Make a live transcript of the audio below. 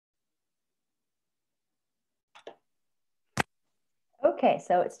Okay,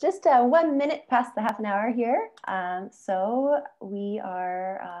 so it's just 1 minute past the half an hour here. So we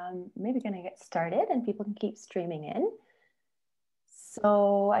are maybe going to get started and people can keep streaming in.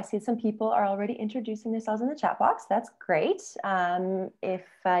 So I see some people are already introducing themselves in the chat box. That's great. If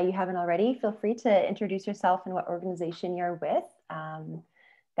you haven't already, feel free to introduce yourself and what organization you're with.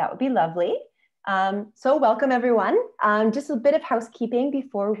 That would be lovely. So welcome everyone. Just a bit of housekeeping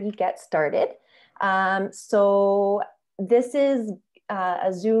before we get started. So this is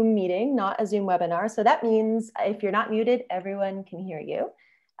a Zoom meeting, not a Zoom webinar. So that means if you're not muted, everyone can hear you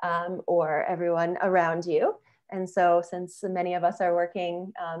or everyone around you. And so since many of us are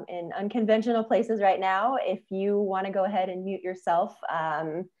working in unconventional places right now, if you want to go ahead and mute yourself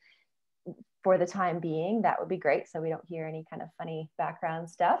for the time being, that would be great. So we don't hear any kind of funny background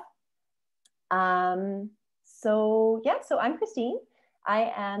stuff. So I'm Christine.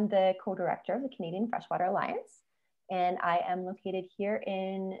 I am the co-director of the Canadian Freshwater Alliance. And I am located here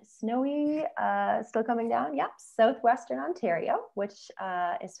in snowy, still coming down, yep, southwestern Ontario, which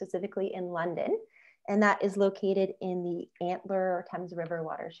is specifically in London. And that is located in the Antler or Thames River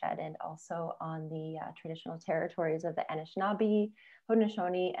watershed and also on the traditional territories of the Anishinaabe,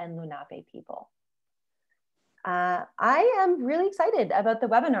 Haudenosaunee, and Lenape people. I am really excited about the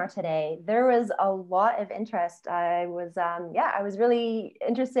webinar today. There was a lot of interest. I was really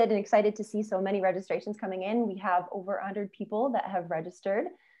interested and excited to see so many registrations coming in. We have over 100 people that have registered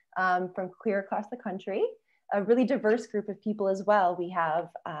from clear across the country, a really diverse group of people as well. We have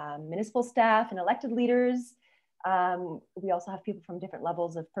municipal staff and elected leaders. We also have people from different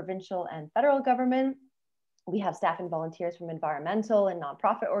levels of provincial and federal government. We have staff and volunteers from environmental and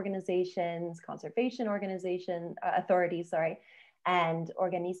nonprofit organizations, conservation authorities, and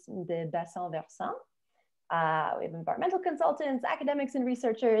organismes de bassin versant. We have environmental consultants, academics and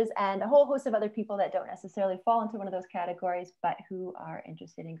researchers, and a whole host of other people that don't necessarily fall into one of those categories, but who are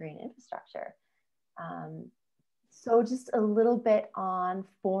interested in green infrastructure. So just a little bit on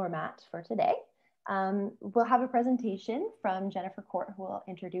format for today. We'll have a presentation from Jennifer Court, who will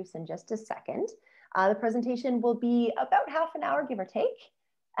introduce in just a second. The presentation will be about half an hour, give or take.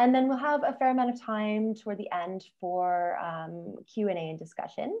 And then we'll have a fair amount of time toward the end for Q&A and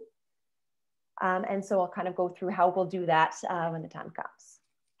discussion. And so I'll kind of go through how we'll do that when the time comes.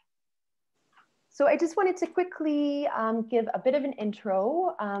 So I just wanted to quickly give a bit of an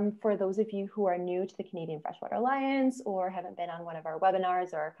intro for those of you who are new to the Canadian Freshwater Alliance or haven't been on one of our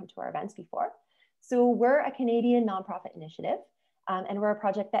webinars or come to our events before. So we're a Canadian nonprofit initiative. And we're a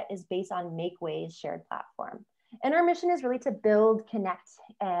project that is based on Makeway's shared platform. And our mission is really to build, connect,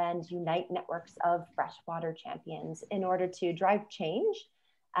 and unite networks of freshwater champions in order to drive change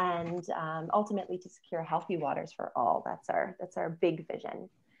and ultimately to secure healthy waters for all. That's our big vision.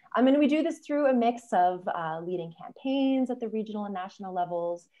 And we do this through a mix of leading campaigns at the regional and national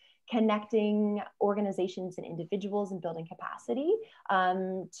levels, connecting organizations and individuals and building capacity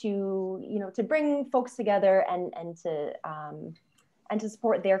to bring folks together and to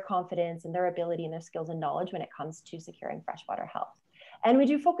support their confidence and their ability and their skills and knowledge when it comes to securing freshwater health. And we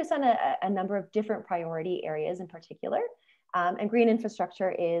do focus on a number of different priority areas in particular, and green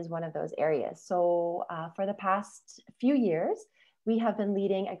infrastructure is one of those areas. So for the past few years, we have been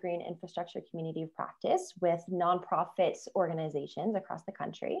leading a green infrastructure community of practice with nonprofit organizations across the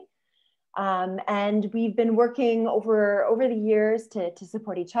country. And we've been working over the years to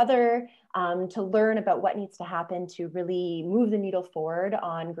support each other, to learn about what needs to happen to really move the needle forward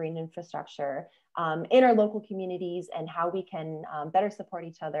on green infrastructure in our local communities and how we can better support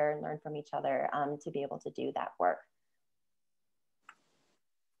each other and learn from each other to be able to do that work.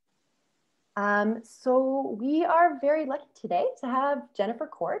 So we are very lucky today to have Jennifer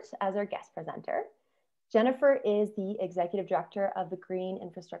Court as our guest presenter. Jennifer is the Executive Director of the Green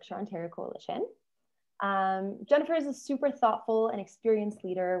Infrastructure Ontario Coalition. Jennifer is a super thoughtful and experienced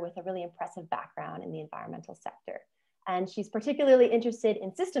leader with a really impressive background in the environmental sector. And she's particularly interested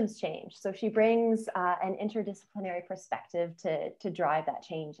in systems change. So she brings an interdisciplinary perspective to drive that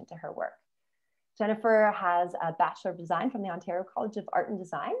change into her work. Jennifer has a Bachelor of Design from the Ontario College of Art and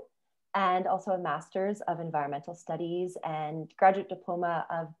Design, and also a Master's of Environmental Studies and Graduate Diploma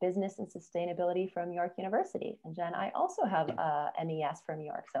of Business and Sustainability from York University. And Jen, I also have a MES from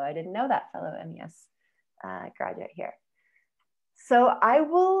York, so I didn't know that, fellow MES graduate here. So I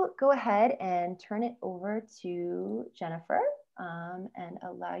will go ahead and turn it over to Jennifer and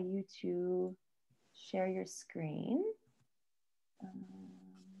allow you to share your screen.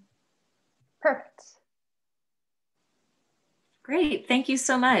 Perfect. Great, thank you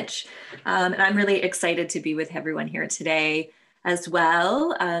so much. And I'm really excited to be with everyone here today as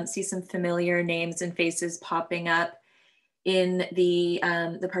well. See some familiar names and faces popping up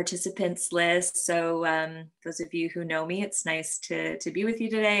the participants list. So those of you who know me, it's nice to be with you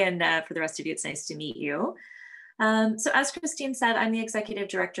today. And for the rest of you, it's nice to meet you. So as Christine said, I'm the Executive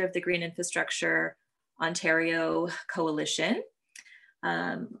Director of the Green Infrastructure Ontario Coalition.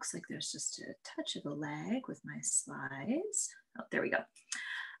 Looks like there's just a touch of a lag with my slides. Oh, there we go.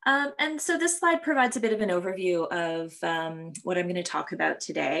 And so this slide provides a bit of an overview of what I'm going to talk about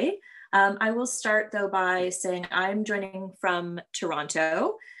today. I will start though by saying I'm joining from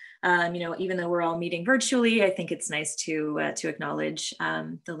Toronto. Even though we're all meeting virtually, I think it's nice to acknowledge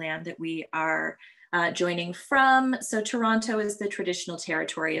the land that we are joining from. So Toronto is the traditional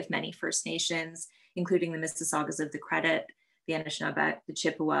territory of many First Nations, including the Mississaugas of the Credit, the Anishinaabe, the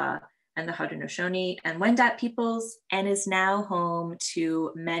Chippewa, and the Haudenosaunee and Wendat peoples, and is now home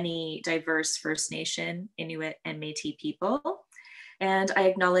to many diverse First Nation, Inuit, and Métis people. And I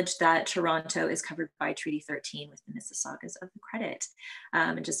acknowledge that Toronto is covered by Treaty 13 with the Mississaugas of the Credit.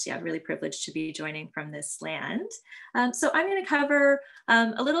 And just, really privileged to be joining from this land. So I'm going to cover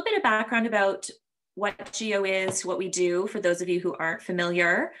a little bit of background about what GEO is, what we do, for those of you who aren't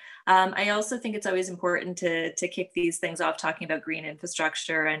familiar. I also think it's always important to kick these things off talking about green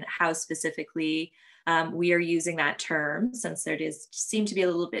infrastructure and how specifically we are using that term, since there does seem to be a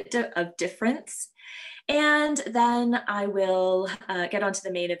little bit of difference. And then I will get onto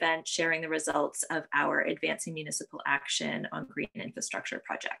the main event, sharing the results of our Advancing Municipal Action on Green Infrastructure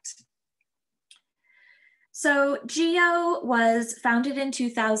project. So GEO was founded in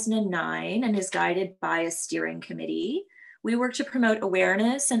 2009 and is guided by a steering committee. We work to promote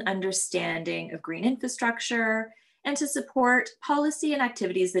awareness and understanding of green infrastructure and to support policy and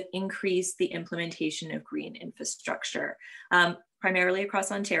activities that increase the implementation of green infrastructure, primarily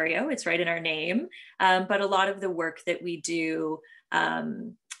across Ontario. It's right in our name, but a lot of the work that we do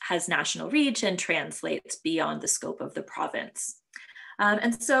has national reach and translates beyond the scope of the province.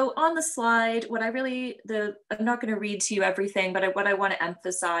 And so on the slide, I'm not going to read to you everything, but what I want to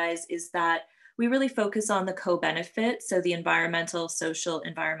emphasize is that we really focus on the co-benefits, so the environmental, social,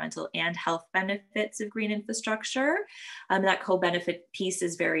 environmental, and health benefits of green infrastructure. That co-benefit piece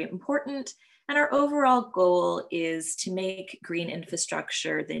is very important. And our overall goal is to make green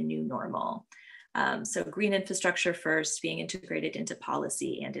infrastructure the new normal. So green infrastructure first, being integrated into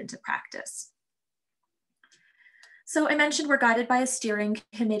policy and into practice. So I mentioned we're guided by a steering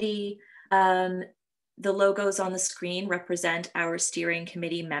committee. The logos on the screen represent our steering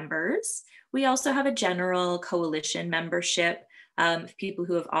committee members. We also have a general coalition membership of people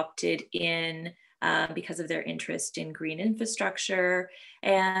who have opted in because of their interest in green infrastructure.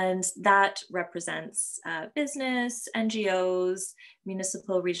 And that represents business, NGOs,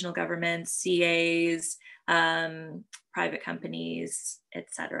 municipal, regional governments, CAs, private companies,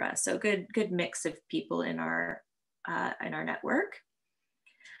 etc. So good mix of people in our network.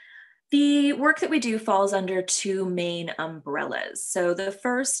 The work that we do falls under two main umbrellas. So the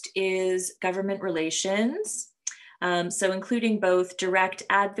first is government relations. So including both direct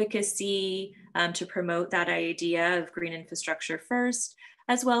advocacy to promote that idea of green infrastructure first,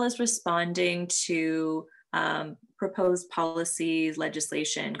 as well as responding to proposed policies,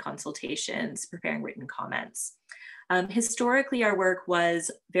 legislation, consultations, preparing written comments. Historically, our work was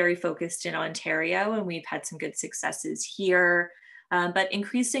very focused in Ontario, and we've had some good successes here. But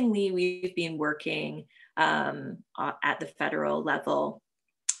increasingly, we've been working at the federal level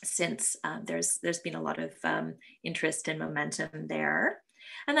since there's been a lot of interest and momentum there.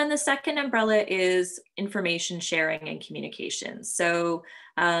 And then the second umbrella is information sharing and communication. So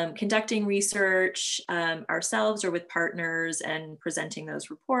conducting research ourselves or with partners and presenting those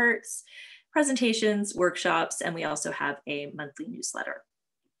reports, presentations, workshops, and we also have a monthly newsletter.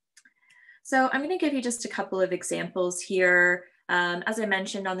 So I'm going to give you just a couple of examples here. As I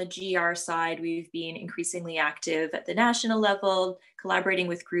mentioned, on the GR side, we've been increasingly active at the national level, collaborating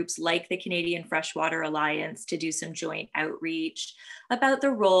with groups like the Canadian Freshwater Alliance to do some joint outreach about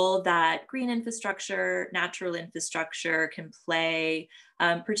the role that green infrastructure, natural infrastructure can play,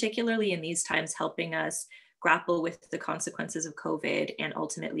 particularly in these times, helping us grapple with the consequences of COVID and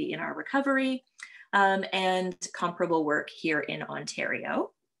ultimately in our recovery, and comparable work here in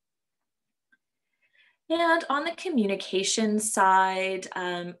Ontario. And on the communication side,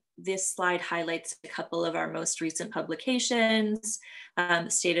 this slide highlights a couple of our most recent publications. The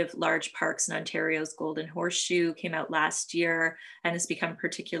State of Large Parks in Ontario's Golden Horseshoe came out last year and has become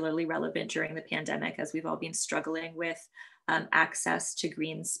particularly relevant during the pandemic as we've all been struggling with access to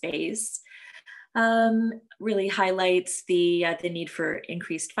green space. Really highlights the need for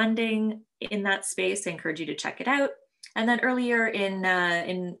increased funding in that space. I encourage you to check it out. And then earlier in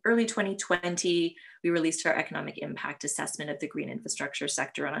early 2020, we released our economic impact assessment of the green infrastructure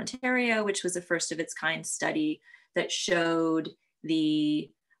sector in Ontario, which was a first of its kind study that showed the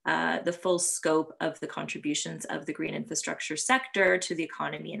full scope of the contributions of the green infrastructure sector to the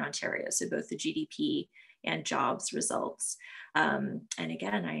economy in Ontario. So both the GDP and jobs results. And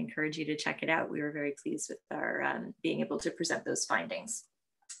again, I encourage you to check it out. We were very pleased with our being able to present those findings.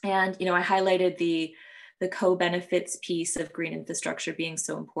 And, you know, I highlighted the co-benefits piece of green infrastructure being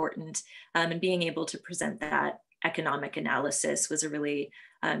so important, and being able to present that economic analysis was a really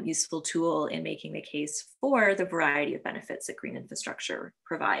useful tool in making the case for the variety of benefits that green infrastructure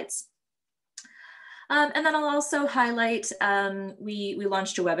provides. And then I'll also highlight, we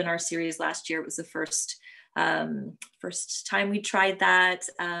launched a webinar series last year. It was the first time we tried that.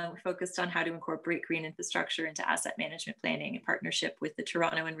 We focused on how to incorporate green infrastructure into asset management planning in partnership with the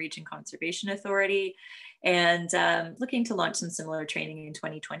Toronto and Region Conservation Authority, and looking to launch some similar training in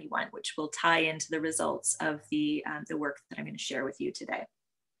 2021, which will tie into the results of the work that I'm going to share with you today.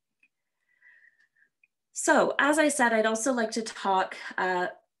 So as I said, I'd also like to talk a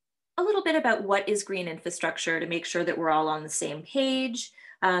little bit about what is green infrastructure to make sure that we're all on the same page.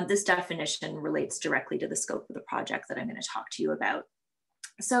 This definition relates directly to the scope of the project that I'm going to talk to you about.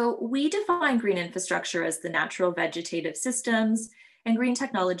 So we define green infrastructure as the natural vegetative systems and green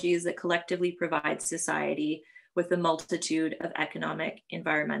technologies that collectively provide society with a multitude of economic,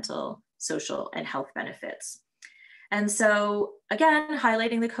 environmental, social, and health benefits. And so again,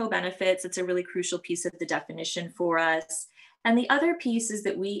 highlighting the co-benefits, it's a really crucial piece of the definition for us. And the other piece is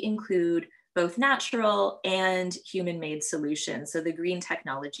that we include both natural and human-made solutions, so the green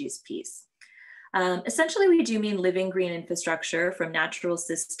technologies piece. Essentially, we do mean living green infrastructure from natural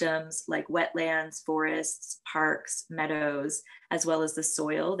systems like wetlands, forests, parks, meadows, as well as the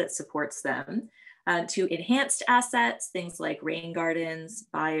soil that supports them, to enhanced assets, things like rain gardens,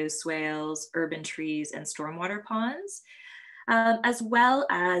 bioswales, urban trees, and stormwater ponds, as well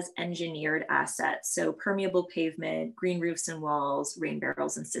as engineered assets, so permeable pavement, green roofs and walls, rain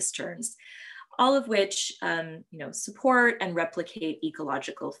barrels and cisterns, all of which support and replicate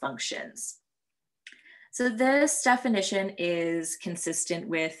ecological functions. So this definition is consistent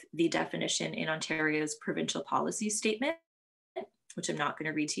with the definition in Ontario's provincial policy statement, which I'm not going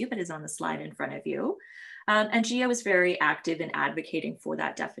to read to you, but is on the slide in front of you. And GEO is very active in advocating for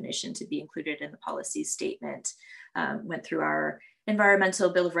that definition to be included in the policy statement. Went through our environmental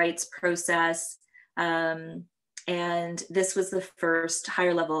Bill of Rights process, and this was the first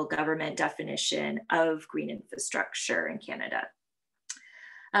higher level government definition of green infrastructure in Canada.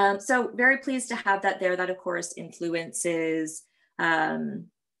 So very pleased to have that there. That of course influences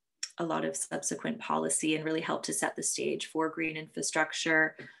a lot of subsequent policy and really helped to set the stage for green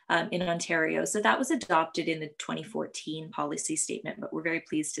infrastructure in Ontario. So that was adopted in the 2014 policy statement, but we're very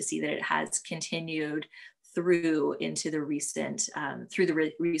pleased to see that it has continued through into the recent,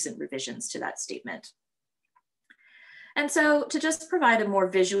 recent revisions to that statement. And so to just provide a more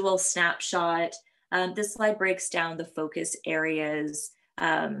visual snapshot, this slide breaks down the focus areas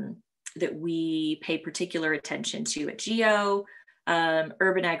that we pay particular attention to at GEO: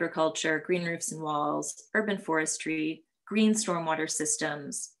 urban agriculture, green roofs and walls, urban forestry, green stormwater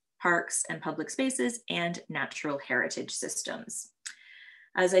systems, parks and public spaces, and natural heritage systems.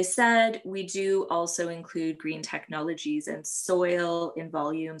 As I said, we do also include green technologies and soil in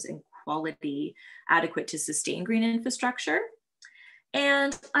volumes and quality adequate to sustain green infrastructure.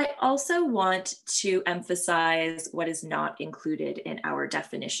 And I also want to emphasize what is not included in our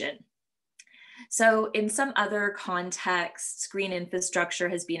definition. So in some other contexts, green infrastructure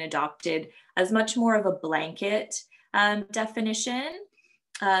has been adopted as much more of a blanket definition.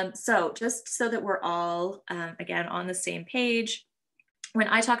 So just so that we're all, again, on the same page, when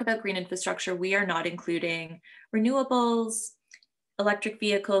I talk about green infrastructure, we are not including renewables, electric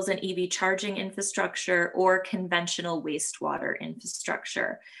vehicles and EV charging infrastructure, or conventional wastewater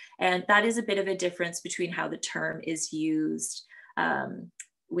infrastructure. And that is a bit of a difference between how the term is used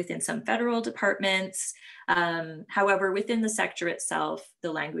within some federal departments. However, within the sector itself,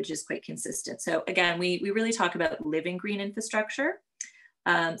 the language is quite consistent. So again, we really talk about living green infrastructure,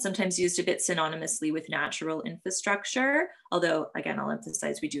 sometimes used a bit synonymously with natural infrastructure, although again, I'll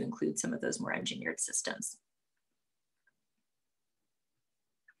emphasize we do include some of those more engineered systems.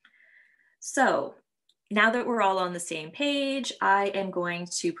 So now that we're all on the same page, I am going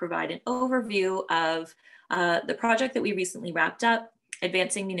to provide an overview of the project that we recently wrapped up,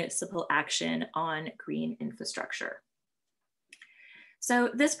 Advancing Municipal Action on Green Infrastructure. So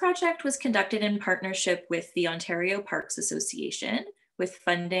this project was conducted in partnership with the Ontario Parks Association, with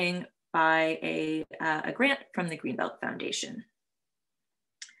funding by a grant from the Greenbelt Foundation.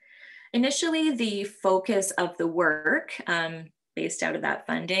 Initially, the focus of the work based out of that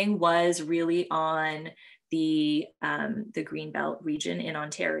funding was really on the Greenbelt region in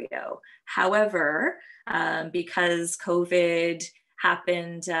Ontario. However, because COVID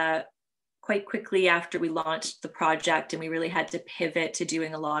happened quite quickly after we launched the project and we really had to pivot to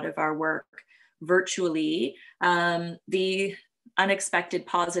doing a lot of our work virtually, the unexpected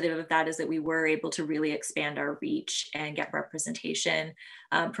positive of that is that we were able to really expand our reach and get representation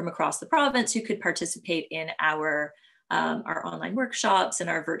from across the province who could participate in our online workshops and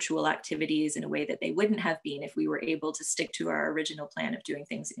our virtual activities in a way that they wouldn't have been if we were able to stick to our original plan of doing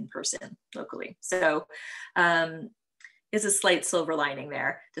things in person locally. So is a slight silver lining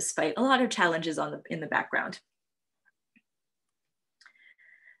there, despite a lot of challenges in the background.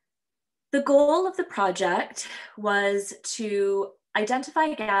 The goal of the project was to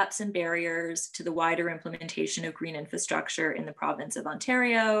identify gaps and barriers to the wider implementation of green infrastructure in the province of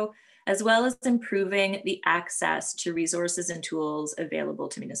Ontario, as well as improving the access to resources and tools available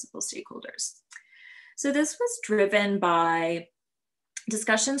to municipal stakeholders. So this was driven by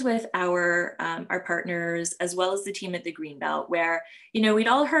discussions with our partners, as well as the team at the Greenbelt, where, we'd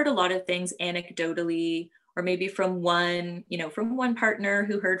all heard a lot of things anecdotally, or maybe from one partner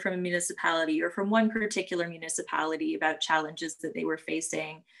who heard from a municipality or from one particular municipality about challenges that they were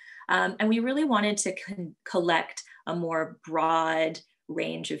facing. And we really wanted to collect a more broad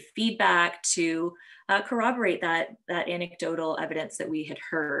range of feedback to corroborate that anecdotal evidence that we had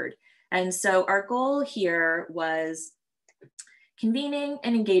heard. And so our goal here was convening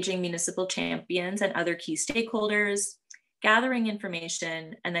and engaging municipal champions and other key stakeholders, gathering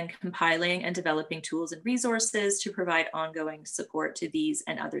information, and then compiling and developing tools and resources to provide ongoing support to these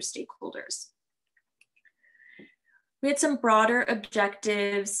and other stakeholders. We had some broader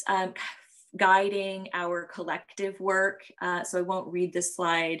objectives guiding our collective work. So I won't read this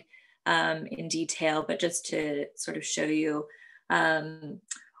slide in detail, but just to sort of show you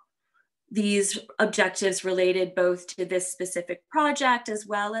these objectives related both to this specific project as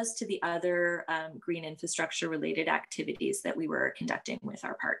well as to the other green infrastructure related activities that we were conducting with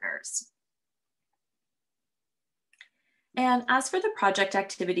our partners. And as for the project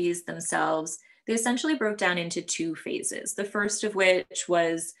activities themselves, they essentially broke down into two phases. The first of which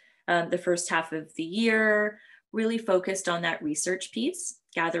was the first half of the year, really focused on that research piece,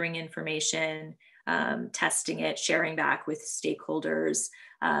 gathering information, testing it, sharing back with stakeholders,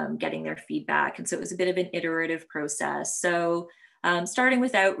 getting their feedback. And so it was a bit of an iterative process. So starting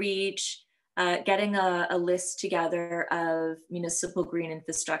with outreach, getting a list together of municipal green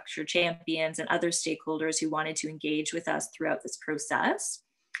infrastructure champions and other stakeholders who wanted to engage with us throughout this process.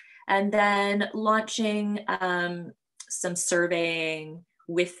 And then launching some surveying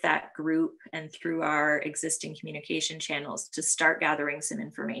with that group and through our existing communication channels to start gathering some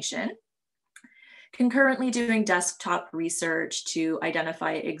information. Concurrently doing desktop research to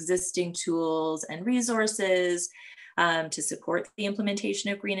identify existing tools and resources to support the implementation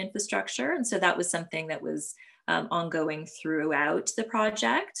of green infrastructure. And so that was something that was ongoing throughout the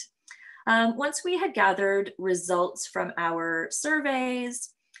project. Once we had gathered results from our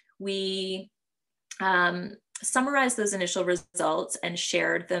surveys, we summarized those initial results and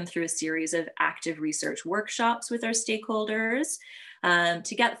shared them through a series of active research workshops with our stakeholders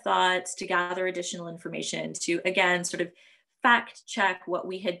to get thoughts, to gather additional information, to again sort of fact check what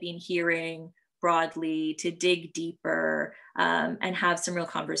we had been hearing broadly, to dig deeper and have some real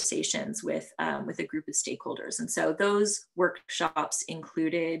conversations with a group of stakeholders. And so those workshops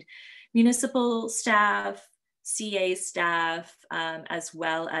included municipal staff, CA staff, as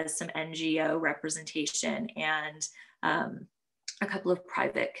well as some NGO representation and a couple of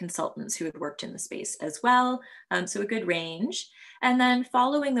private consultants who had worked in the space as well. So a good range. And then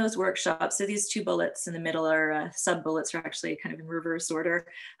following those workshops, so these two bullets in the middle are sub-bullets are actually kind of in reverse order.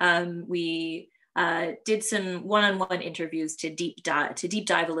 We did some one-on-one interviews to deep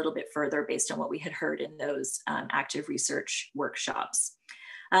dive a little bit further based on what we had heard in those active research workshops.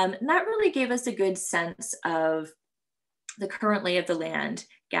 And that really gave us a good sense of the current lay of the land,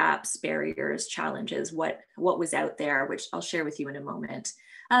 gaps, barriers, challenges, what was out there, which I'll share with you in a moment.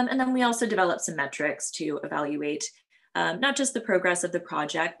 And then we also developed some metrics to evaluate not just the progress of the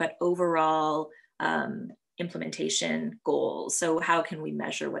project, but overall implementation goals. So how can we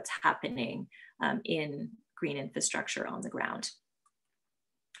measure what's happening in green infrastructure on the ground?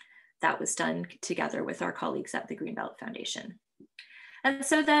 That was done together with our colleagues at the Greenbelt Foundation. And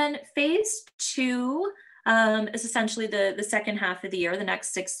so then phase two is essentially the second half of the year, the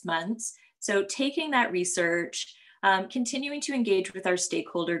next 6 months. So taking that research, continuing to engage with our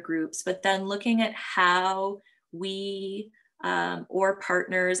stakeholder groups, but then looking at how we or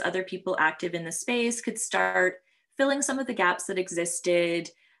partners, other people active in the space, could start filling some of the gaps that existed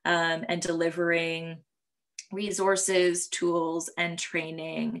and delivering resources, tools, and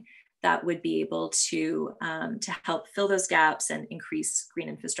training that would be able to help fill those gaps and increase green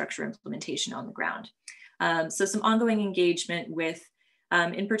infrastructure implementation on the ground. So some ongoing engagement with,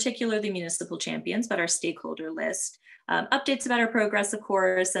 in particular, the municipal champions, but our stakeholder list, updates about our progress, of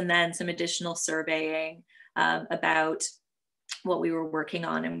course, and then some additional surveying about what we were working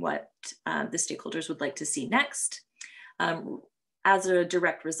on and what the stakeholders would like to see next. As a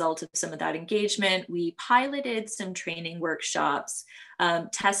direct result of some of that engagement, we piloted some training workshops,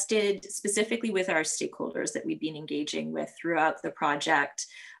 tested specifically with our stakeholders that we'd been engaging with throughout the project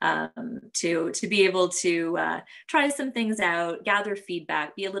to be able to try some things out, gather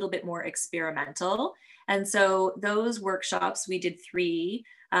feedback, be a little bit more experimental. And so those workshops, we did 3,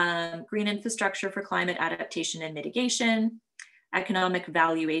 green infrastructure for climate adaptation and mitigation, economic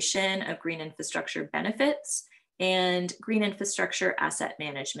valuation of green infrastructure benefits, and green infrastructure asset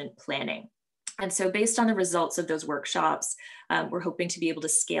management planning. And so based on the results of those workshops, we're hoping to be able to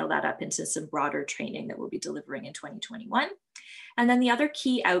scale that up into some broader training that we'll be delivering in 2021. And then the other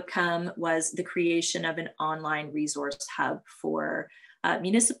key outcome was the creation of an online resource hub for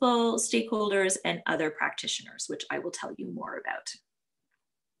municipal stakeholders and other practitioners, which I will tell you more about.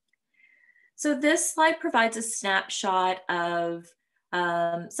 So this slide provides a snapshot of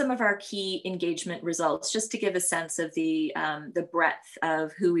some of our key engagement results, just to give a sense of the breadth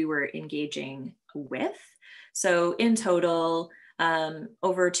of who we were engaging with. So in total,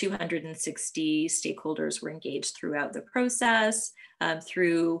 over 260 stakeholders were engaged throughout the process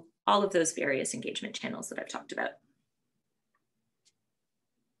through all of those various engagement channels that I've talked about.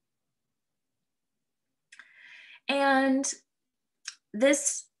 And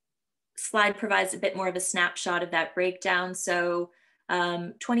this slide provides a bit more of a snapshot of that breakdown. So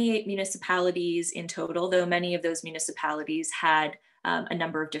 28 municipalities in total, though many of those municipalities had a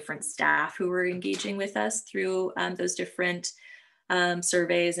number of different staff who were engaging with us through those different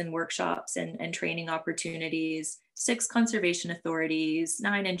surveys and workshops and training opportunities, 6 conservation authorities,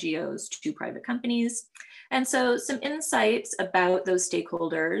 9 NGOs, 2 private companies. And so some insights about those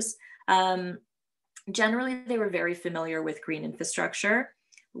stakeholders. Generally, they were very familiar with green infrastructure.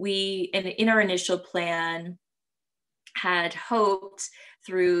 We, in our initial plan, had hoped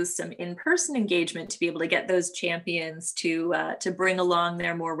through some in-person engagement to be able to get those champions to bring along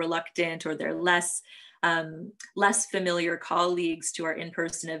their more reluctant or their less familiar colleagues to our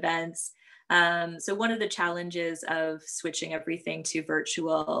in-person events. So one of the challenges of switching everything to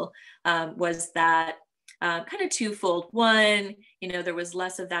virtual was that kind of twofold. One, there was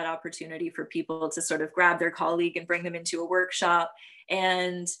less of that opportunity for people to sort of grab their colleague and bring them into a workshop.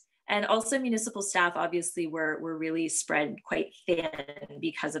 And also municipal staff obviously were really spread quite thin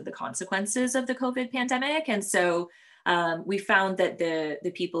because of the consequences of the COVID pandemic. And so we found that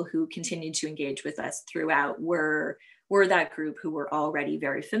the people who continued to engage with us throughout were that group who were already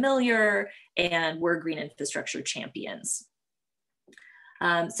very familiar and were green infrastructure champions.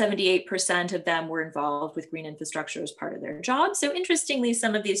 78% of them were involved with green infrastructure as part of their job. So interestingly,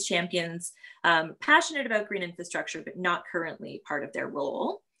 some of these champions passionate about green infrastructure, but not currently part of their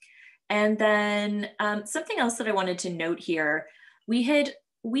role. And then something else that I wanted to note here,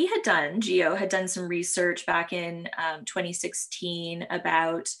 GEO had done some research back in 2016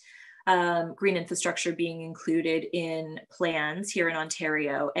 about green infrastructure being included in plans here in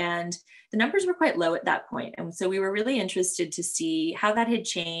Ontario. And the numbers were quite low at that point. And so we were really interested to see how that had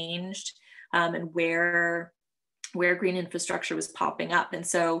changed and where green infrastructure was popping up. And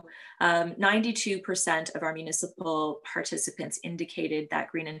so 92% of our municipal participants indicated that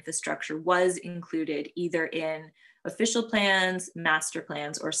green infrastructure was included either in official plans, master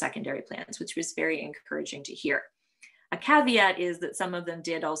plans, or secondary plans, which was very encouraging to hear. A caveat is that some of them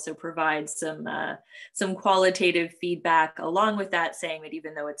did also provide some qualitative feedback along with that, saying that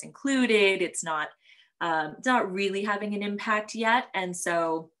even though it's included, it's not really having an impact yet. And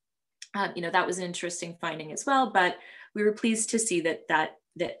so that was an interesting finding as well, but we were pleased to see that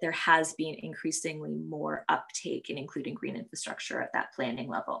there has been increasingly more uptake in including green infrastructure at that planning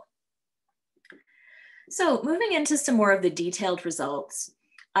level. So moving into some more of the detailed results,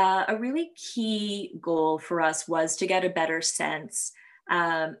 a really key goal for us was to get a better sense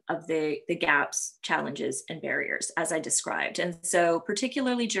of the gaps, challenges, and barriers as I described. And so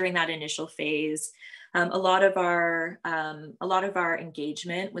particularly during that initial phase, a lot of our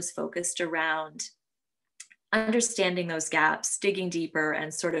engagement was focused around understanding those gaps, digging deeper,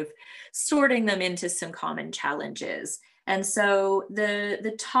 and sort of sorting them into some common challenges. And so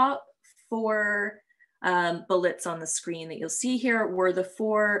the top four bullets on the screen that you'll see here were the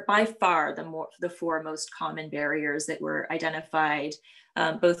four, by far, the four most common barriers that were identified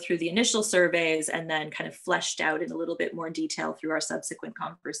both through the initial surveys and then kind of fleshed out in a little bit more detail through our subsequent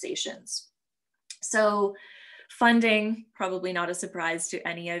conversations. So funding, probably not a surprise to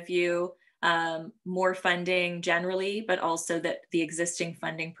any of you. More funding generally, but also that the existing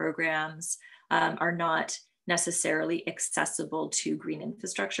funding programs are not necessarily accessible to green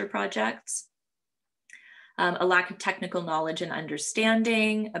infrastructure projects. A lack of technical knowledge and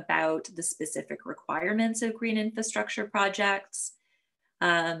understanding about the specific requirements of green infrastructure projects.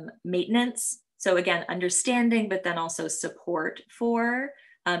 Maintenance, so again, understanding, but then also support for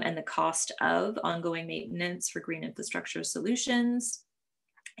and the cost of ongoing maintenance for green infrastructure solutions.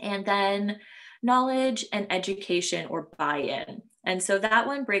 And then knowledge and education or buy-in. And so that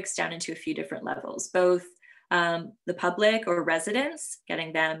one breaks down into a few different levels, both the public or residents,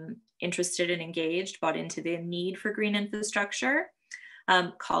 getting them interested and engaged, bought into the need for green infrastructure,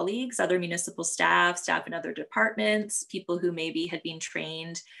 colleagues, other municipal staff in other departments, people who maybe had been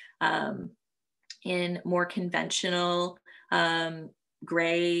trained in more conventional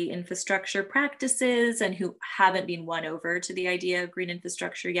gray infrastructure practices and who haven't been won over to the idea of green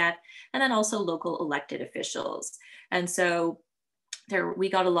infrastructure yet, and then also local elected officials. And so we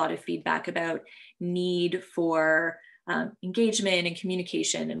got a lot of feedback about need for engagement and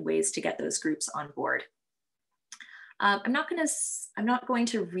communication and ways to get those groups on board. I'm not going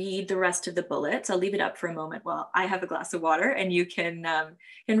to read the rest of the bullets. I'll leave it up for a moment while I have a glass of water and you can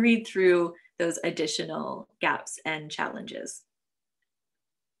read through those additional gaps and challenges.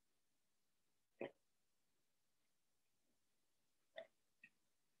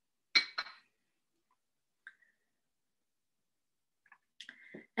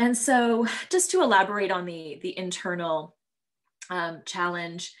 And so just to elaborate on the internal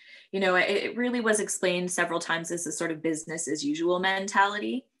challenge, it really was explained several times as a sort of business as usual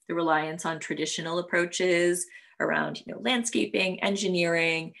mentality, the reliance on traditional approaches around landscaping,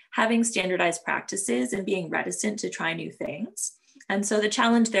 engineering, having standardized practices and being reticent to try new things. And so the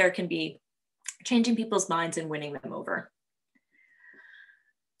challenge there can be changing people's minds and winning them over.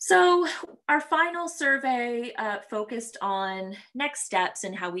 So our final survey focused on next steps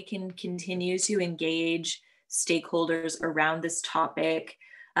and how we can continue to engage stakeholders around this topic,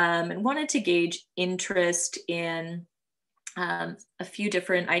 and wanted to gauge interest in a few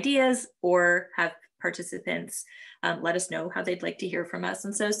different ideas or have participants let us know how they'd like to hear from us.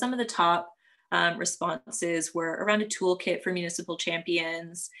 And so some of the top responses were around a toolkit for municipal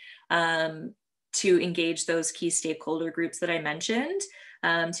champions to engage those key stakeholder groups that I mentioned,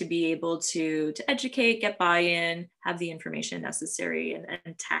 to be able to educate, get buy-in, have the information necessary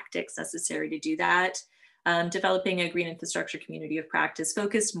and tactics necessary to do that. Developing a green infrastructure community of practice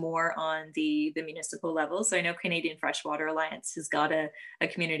focused more on the municipal level. So I know Canadian Freshwater Alliance has got a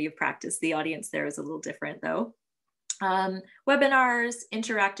community of practice. The audience there is a little different though. Webinars,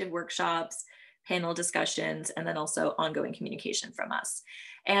 interactive workshops, panel discussions, and then also ongoing communication from us.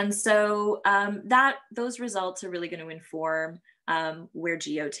 And so those results are really going to inform where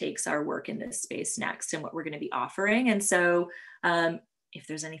GEO takes our work in this space next and what we're going to be offering. And so if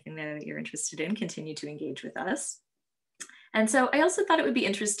there's anything that you're interested in, continue to engage with us. And so I also thought it would be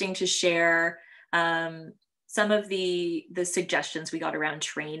interesting to share some of the suggestions we got around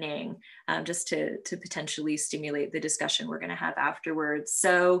training, just to potentially stimulate the discussion we're going to have afterwards.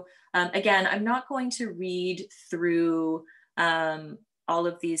 So again, I'm not going to read through all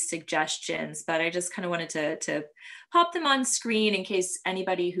of these suggestions, but I just kind of wanted to pop them on screen in case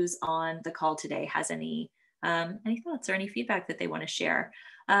anybody who's on the call today has any thoughts or any feedback that they want to share.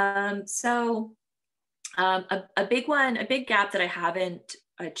 A big gap that I haven't,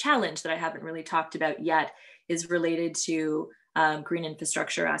 a challenge that I haven't really talked about yet is related to green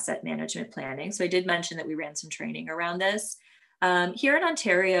infrastructure asset management planning. So I did mention that we ran some training around this. Here in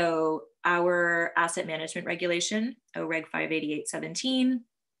Ontario, our asset management regulation, OREG 58817,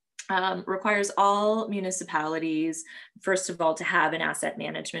 requires all municipalities, first of all, to have an asset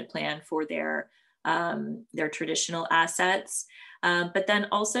management plan for their traditional assets, but then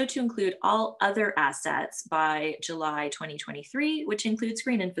also to include all other assets by July 2023, which includes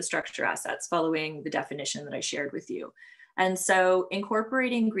green infrastructure assets, following the definition that I shared with you. And so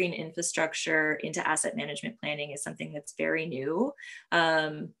incorporating green infrastructure into asset management planning is something that's very new,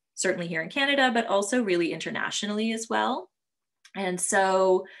 certainly here in Canada, but also really internationally as well. And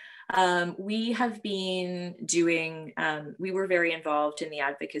so We have been doing, we were very involved in the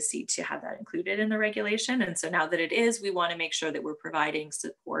advocacy to have that included in the regulation. And so now that it is, we want to make sure that we're providing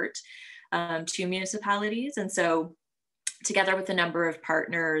support to municipalities. And so together with a number of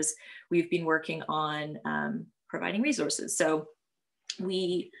partners, we've been working on providing resources. So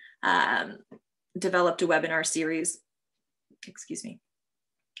we developed a webinar series, excuse me,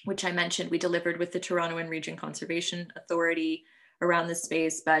 which I mentioned we delivered with the Toronto and Region Conservation Authority around this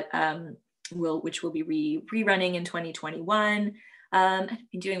space, but which will be rerunning in 2021. I've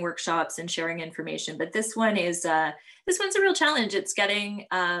been doing workshops and sharing information, but this one is this one's a real challenge. It's getting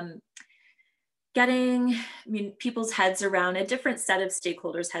people's heads around, a different set of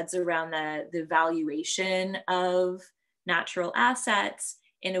stakeholders' heads around the valuation of natural assets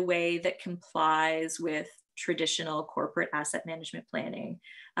in a way that complies with traditional corporate asset management planning.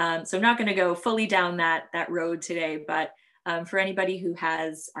 So I'm not going to go fully down that road today, but for anybody who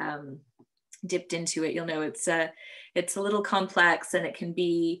has dipped into it, you'll know it's a little complex, and it can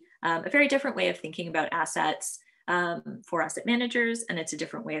be a very different way of thinking about assets for asset managers, and it's a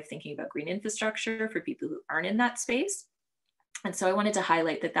different way of thinking about green infrastructure for people who aren't in that space. And so I wanted to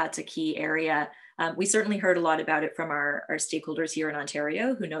highlight that that's a key area. We certainly heard a lot about it from our stakeholders here in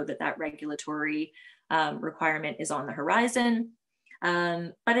Ontario, who know that regulatory requirement is on the horizon.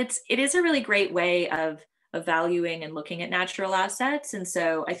 But it is a really great way of valuing and looking at natural assets. And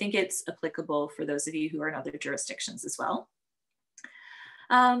so I think it's applicable for those of you who are in other jurisdictions as well.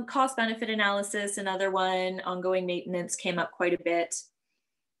 Cost benefit analysis, another one. Ongoing maintenance came up quite a bit.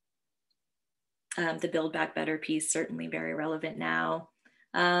 The Build Back Better piece, certainly very relevant now.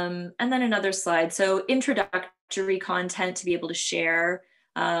 And then another slide. So introductory content to be able to share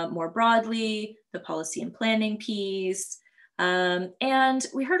more broadly, the policy and planning piece. And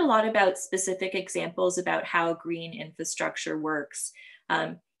we heard a lot about specific examples about how green infrastructure works.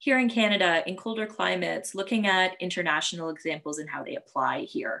 Here in Canada, in colder climates, looking at international examples and how they apply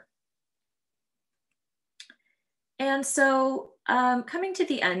here. And so coming to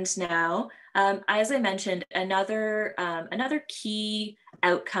the end now, as I mentioned, another key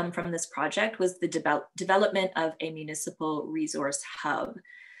outcome from this project was the development of a municipal resource hub.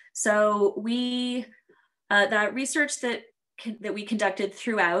 So that research that we conducted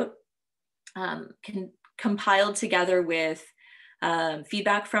throughout compiled together with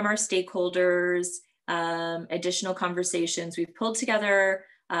feedback from our stakeholders, additional conversations. We've pulled together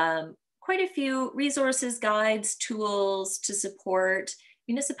quite a few resources, guides, tools to support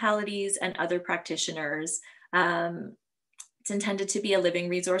municipalities and other practitioners. It's intended to be a living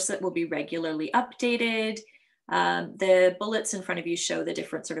resource that will be regularly updated. The bullets in front of you show the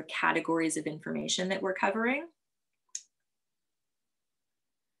different sort of categories of information that we're covering.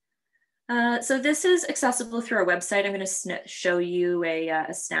 So this is accessible through our website. I'm going to show you a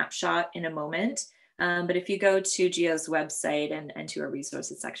snapshot in a moment. But if you go to GEO's website and to our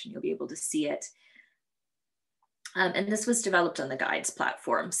resources section, you'll be able to see it. And this was developed on the guides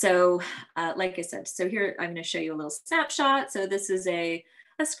platform. So like I said, so here I'm going to show you a little snapshot. So this is a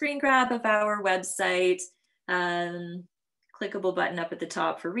screen grab of our website. Clickable button up at the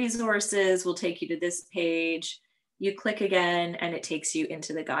top for resources will take you to this page. You click again and it takes you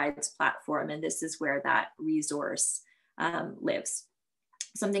into the guides platform. And this is where that resource lives.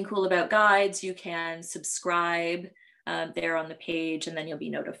 Something cool about guides, you can subscribe there on the page, and then you'll be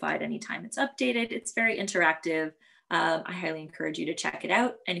notified anytime it's updated. It's very interactive. I highly encourage you to check it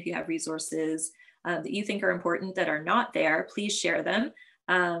out. And if you have resources that you think are important that are not there, please share them.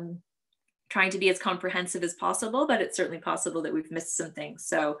 Trying to be as comprehensive as possible, but it's certainly possible that we've missed some things.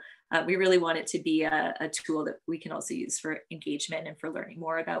 So we really want it to be a tool that we can also use for engagement and for learning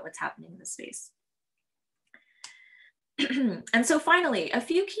more about what's happening in the space. And so finally, a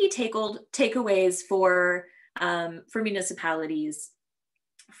few key takeaways for municipalities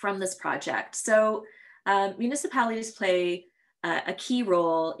from this project. So municipalities play a key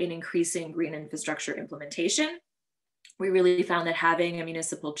role in increasing green infrastructure implementation. We really found that having a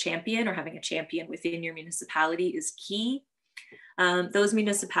municipal champion or having a champion within your municipality is key. Those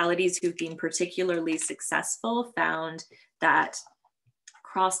municipalities who've been particularly successful found that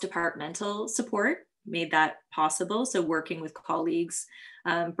cross-departmental support made that possible. So working with colleagues,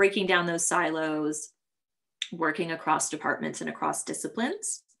 breaking down those silos, working across departments and across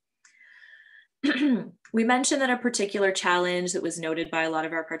disciplines. We mentioned that a particular challenge that was noted by a lot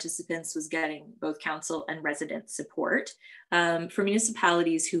of our participants was getting both council and resident support. For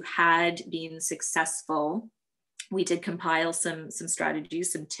municipalities who had been successful, we did compile some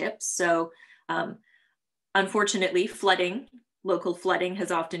strategies, some tips. So unfortunately, local flooding has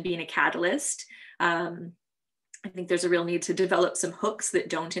often been a catalyst. I think there's a real need to develop some hooks that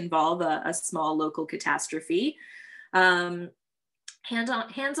don't involve a small local catastrophe. Hands-on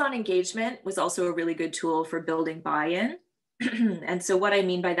engagement was also a really good tool for building buy-in. And so what I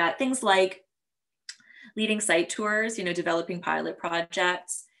mean by that, things like leading site tours, developing pilot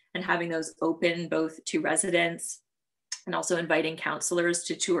projects and having those open both to residents and also inviting counselors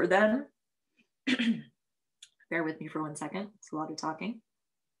to tour them. Bear with me for 1 second. It's a lot of talking.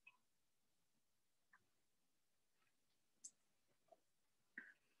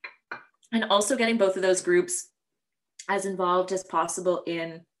 And also getting both of those groups as involved as possible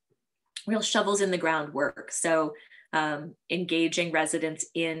in real shovels in the ground work. So engaging residents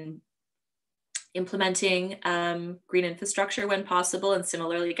in implementing green infrastructure when possible, and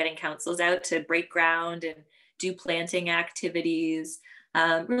similarly getting councils out to break ground and do planting activities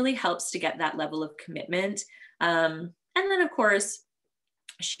really helps to get that level of commitment. And then of course,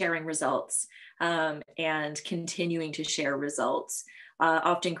 sharing results and continuing to share results.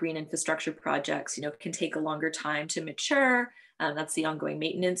 Often green infrastructure projects, can take a longer time to mature. That's the ongoing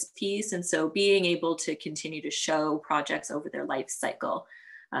maintenance piece. And so being able to continue to show projects over their life cycle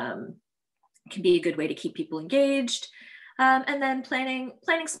can be a good way to keep people engaged. And then planning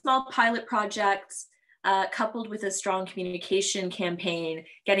small pilot projects coupled with a strong communication campaign,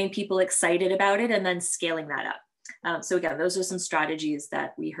 getting people excited about it, and then scaling that up. So again, those are some strategies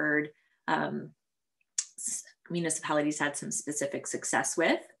that we heard municipalities had some specific success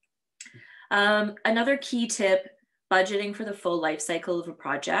with. Another key tip, budgeting for the full life cycle of a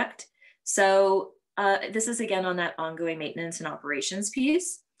project. So this is again on that ongoing maintenance and operations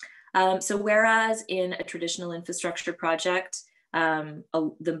piece. So whereas in a traditional infrastructure project, by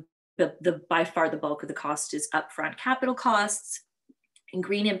far the bulk of the cost is upfront capital costs, in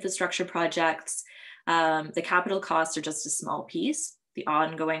green infrastructure projects, the capital costs are just a small piece. The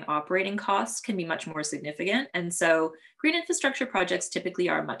ongoing operating costs can be much more significant. And so green infrastructure projects typically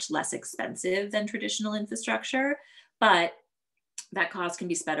are much less expensive than traditional infrastructure, but that cost can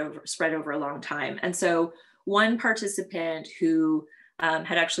be spread over a long time. And so one participant who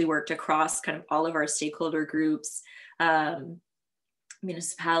had actually worked across kind of all of our stakeholder groups,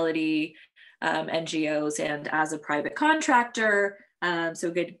 municipality, NGOs, and as a private contractor, so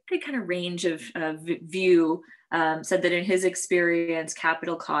a good kind of range of view, said that in his experience,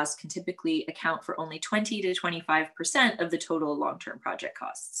 capital costs can typically account for only 20 to 25% of the total long-term project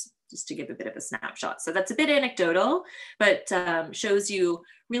costs, just to give a bit of a snapshot. So that's a bit anecdotal, but shows you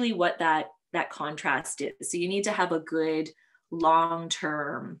really what that contrast is. So you need to have a good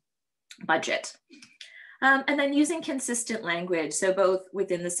long-term budget. And then using consistent language, so both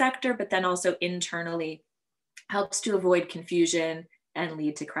within the sector, but then also internally, helps to avoid confusion and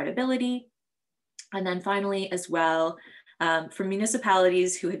lead to credibility. And then finally, as well, for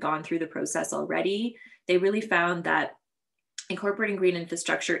municipalities who had gone through the process already, they really found that incorporating green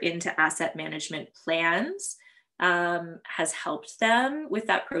infrastructure into asset management plans has helped them with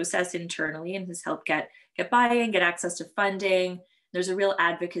that process internally and has helped get buy-in, get access to funding. There's a real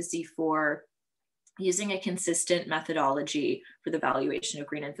advocacy for using a consistent methodology for the valuation of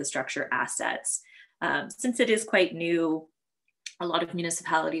green infrastructure assets. Since it is quite new, a lot of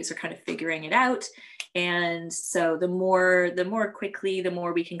municipalities are kind of figuring it out. And so the more quickly, the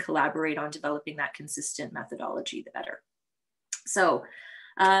more we can collaborate on developing that consistent methodology, the better. So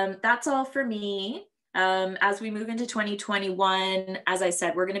that's all for me. As we move into 2021, as I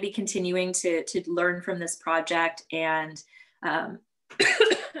said, we're going to be continuing to learn from this project and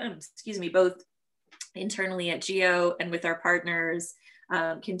excuse me, both internally at GEO and with our partners,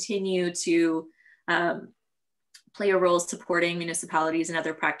 continue to play a role supporting municipalities and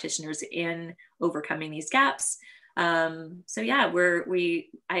other practitioners in overcoming these gaps. So yeah,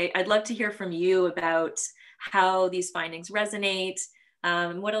 I'd love to hear from you about how these findings resonate,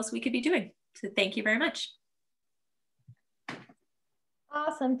 what else we could be doing. So thank you very much.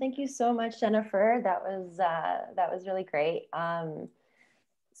 Awesome, thank you so much, Jennifer. That was really great.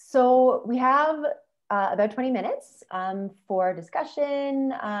 So we have about 20 minutes for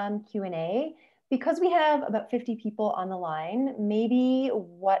discussion, Q&A. Because we have about 50 people on the line, maybe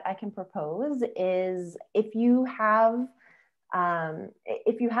what I can propose is if you have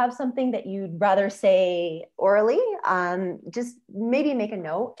something that you'd rather say orally, just maybe make a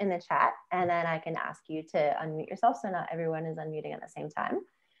note in the chat and then I can ask you to unmute yourself so not everyone is unmuting at the same time.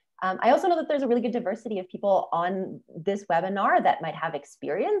 I also know that there's a really good diversity of people on this webinar that might have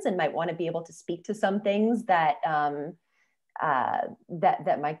experience and might want to be able to speak to some things that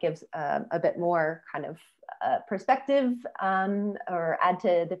that might give a bit more kind of perspective or add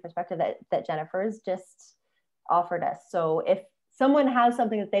to the perspective that Jennifer's just offered us. So if someone has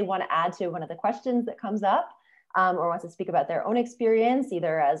something that they want to add to one of the questions that comes up, or wants to speak about their own experience,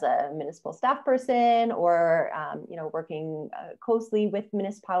 either as a municipal staff person or working closely with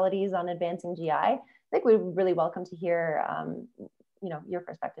municipalities on advancing GI, I think we'd really welcome to hear your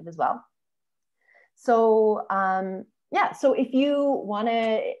perspective as well. So yeah, so if you want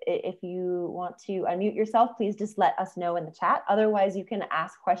to unmute yourself, please just let us know in the chat. Otherwise, you can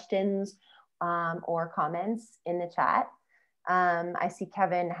ask questions or comments in the chat. I see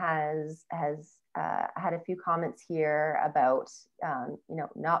Kevin has had a few comments here about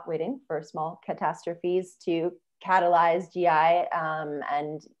not waiting for small catastrophes to catalyze GI,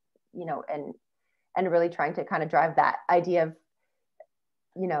 and really trying to kind of drive that idea of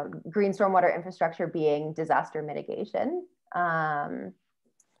green stormwater infrastructure being disaster mitigation. And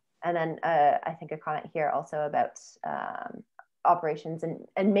then I think a comment here also about operations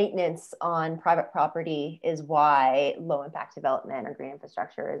and maintenance on private property is why low impact development or green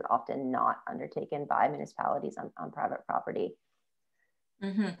infrastructure is often not undertaken by municipalities on private property.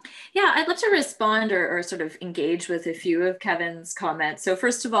 Mm-hmm. Yeah, I'd love to respond or sort of engage with a few of Kevin's comments. So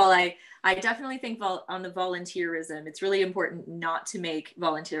first of all, I definitely think on the volunteerism, it's really important not to make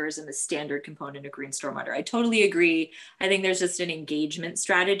volunteerism a standard component of green stormwater. I totally agree. I think there's just an engagement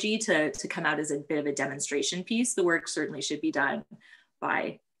strategy to come out as a bit of a demonstration piece. The work certainly should be done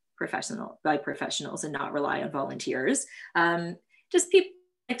by professionals and not rely on volunteers. Just people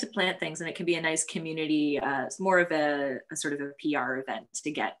like to plant things, and it can be a nice community, it's more of a sort of a PR event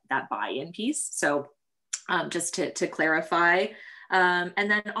to get that buy-in piece. So just to clarify. And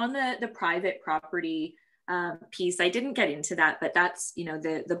then on the private property piece, I didn't get into that, but that's,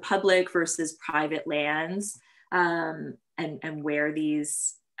 the public versus private lands, and where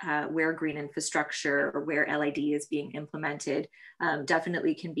these, where green infrastructure or where LID is being implemented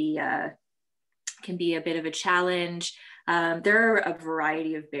definitely can be a bit of a challenge. There are a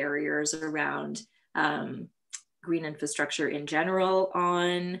variety of barriers around green infrastructure in general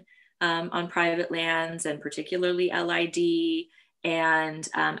on private lands, and particularly LID. And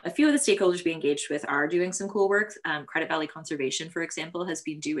a few of the stakeholders we engaged with are doing some cool work. Credit Valley Conservation, for example, has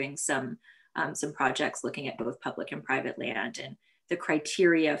been doing some projects looking at both public and private land, and the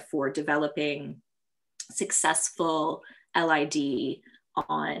criteria for developing successful LID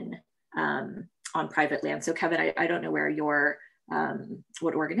on private land. So Kevin, I don't know where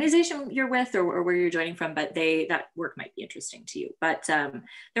what organization you're with or where you're joining from, but that work might be interesting to you. But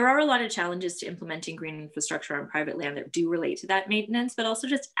there are a lot of challenges to implementing green infrastructure on private land that do relate to that maintenance, but also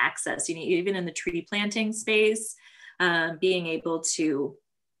just access. Even in the tree planting space, being able to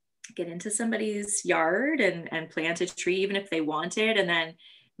get into somebody's yard and plant a tree, even if they want it, and then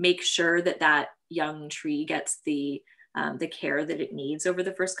make sure that young tree gets the care that it needs over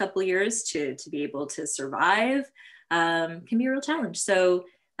the first couple of years to be able to survive, can be a real challenge. So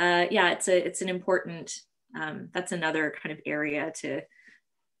yeah, it's an important, that's another kind of area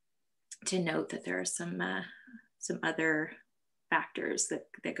to note that there are some other factors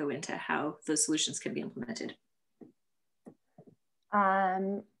that go into how those solutions can be implemented.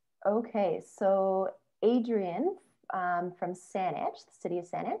 Okay, so Adrian from Saanich, the city of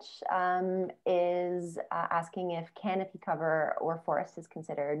Saanich, is asking if canopy cover or forest is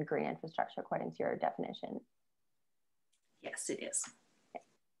considered green infrastructure according to your definition. Yes, it is.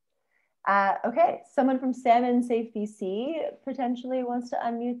 Okay, someone from Salmon Safe BC potentially wants to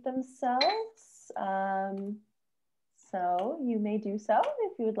unmute themselves. So you may do so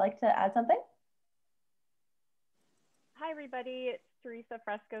if you would like to add something. Hi, everybody. It's Teresa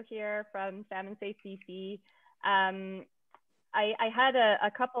Fresco here from Salmon Safe BC. I had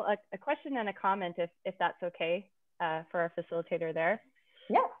a question and a comment, if that's okay, for our facilitator there.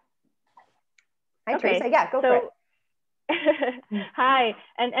 Yeah. Hi, okay. Teresa. Yeah, go for it. Hi,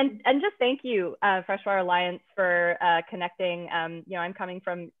 and just thank you, Freshwater Alliance, for connecting. I'm coming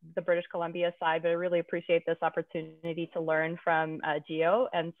from the British Columbia side, but I really appreciate this opportunity to learn from Geo.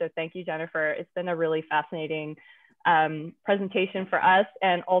 And so thank you, Jennifer. It's been a really fascinating presentation for us,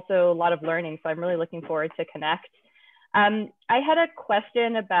 and also a lot of learning. So I'm really looking forward to connect. I had a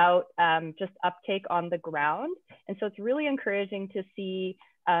question about just uptake on the ground. And so it's really encouraging to see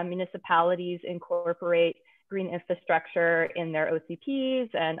municipalities incorporate green infrastructure in their OCPs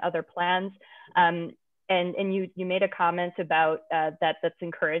and other plans. And you made a comment about that's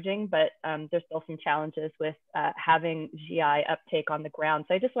encouraging, but there's still some challenges with having GI uptake on the ground.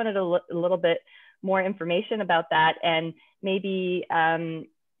 So I just wanted a little bit more information about that, and maybe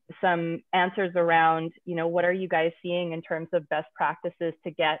some answers around, what are you guys seeing in terms of best practices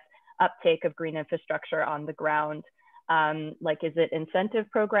to get uptake of green infrastructure on the ground? Like, is it incentive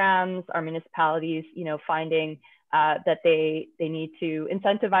programs? Are municipalities, finding that they need to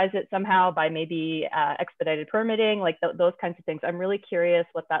incentivize it somehow by maybe expedited permitting, like those kinds of things. I'm really curious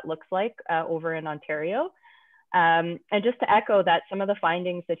what that looks like over in Ontario. And just to echo that, some of the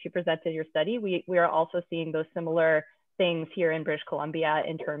findings that you presented in your study, we are also seeing those similar things here in British Columbia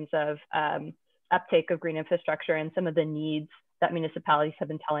in terms of uptake of green infrastructure and some of the needs that municipalities have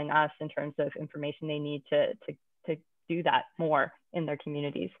been telling us in terms of information they need to do that more in their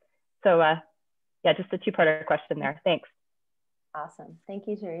communities. So yeah, just a two-parter question there. Thanks. Awesome. Thank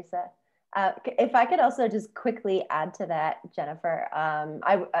you, Teresa. If I could also just quickly add to that, Jennifer,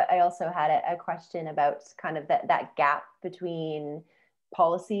 I also had a question about kind of that gap between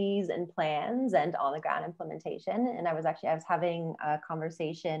policies and plans and on the ground implementation. And I was having a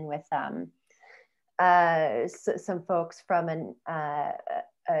conversation with some folks from an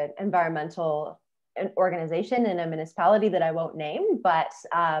environmental organization in a municipality that I won't name, but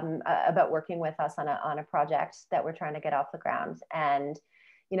about working with us on a project that we're trying to get off the ground. And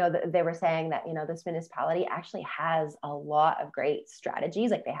they were saying that, this municipality actually has a lot of great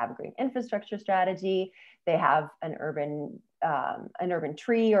strategies. Like, they have a green infrastructure strategy. They have an urban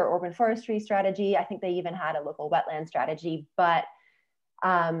tree or urban forestry strategy. I think they even had a local wetland strategy. But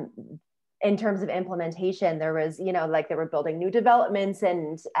in terms of implementation, there was, like, they were building new developments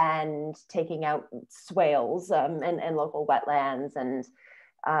and taking out swales and local wetlands. And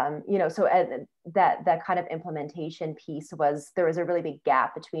so that kind of implementation piece there was a really big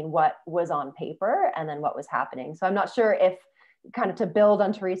gap between what was on paper and then what was happening. So I'm not sure if, kind of to build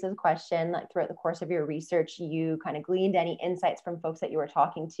on Teresa's question, like, throughout the course of your research, you kind of gleaned any insights from folks that you were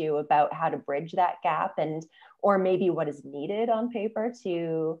talking to about how to bridge that gap, or maybe what is needed on paper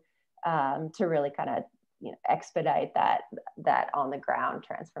to really kind of expedite that on the ground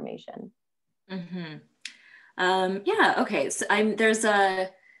transformation. Mm-hmm. Yeah. Okay. So there's a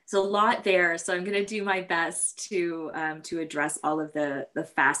lot there. So I'm going to do my best to address all of the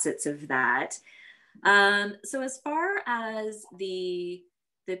facets of that. So as far as the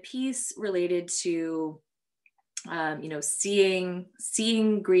piece related to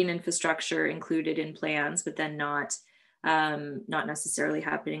seeing green infrastructure included in plans, but then not necessarily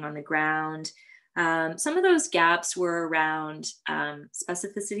happening on the ground. Some of those gaps were around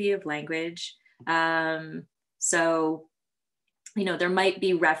specificity of language. So, there might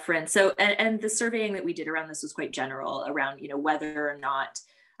be reference. So, and the surveying that we did around this was quite general around, whether or not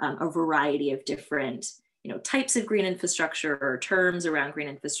a variety of different, types of green infrastructure or terms around green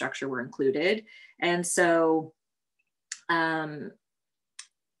infrastructure were included. And so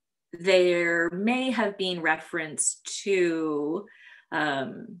there may have been reference to,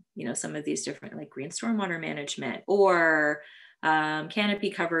 some of these different, like, green stormwater management or canopy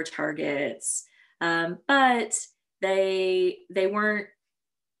cover targets, but they weren't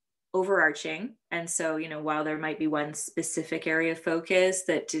overarching. And so, while there might be one specific area of focus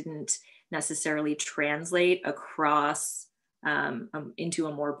that didn't necessarily translate across into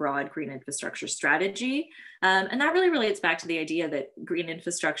a more broad green infrastructure strategy. And that really relates back to the idea that green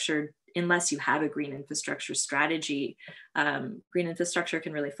infrastructure, unless you have a green infrastructure strategy, green infrastructure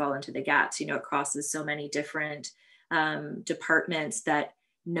can really fall into the gaps. It crosses so many different departments that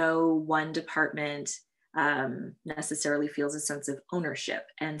no one department necessarily feels a sense of ownership.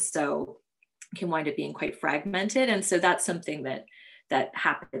 And so can wind up being quite fragmented. And so that's something that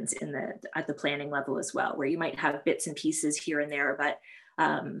happens at the planning level as well, where you might have bits and pieces here and there, but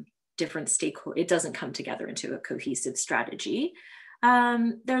different stakeholders, it doesn't come together into a cohesive strategy.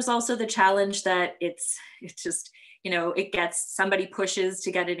 There's also the challenge that it's just, somebody pushes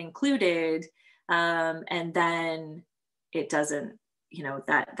to get it included, and then it doesn't,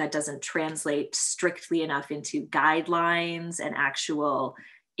 that doesn't translate strictly enough into guidelines and actual,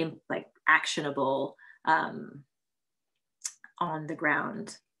 actionable on the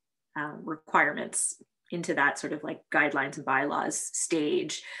ground requirements into that sort of like guidelines and bylaws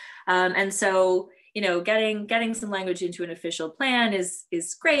stage. And so, getting some language into an official plan is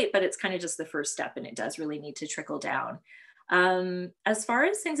great, but it's kind of just the first step, and it does really need to trickle down. As far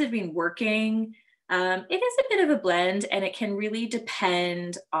as things that have been working, it is a bit of a blend, and it can really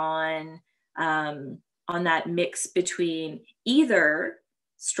depend on that mix between either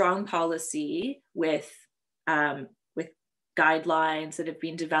strong policy with guidelines that have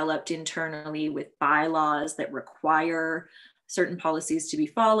been developed internally, with bylaws that require certain policies to be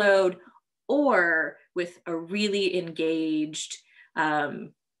followed, or with a really engaged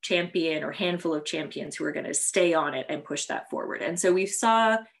champion or handful of champions who are going to stay on it and push that forward. And so we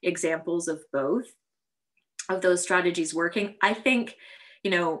saw examples of both of those strategies working. I think,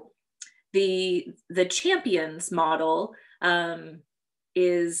 the champions model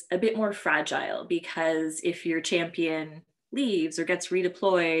is a bit more fragile, because if your champion leaves or gets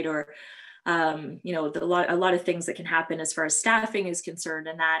redeployed, or you know, a lot of things that can happen as far as staffing is concerned,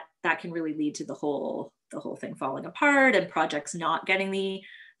 and that can really lead to the whole thing falling apart and projects not getting the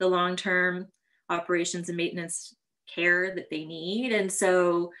long-term operations and maintenance care that they need. And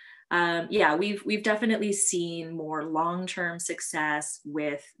so yeah, we've definitely seen more long-term success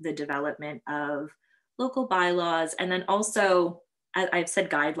with the development of local bylaws, and then also, I've said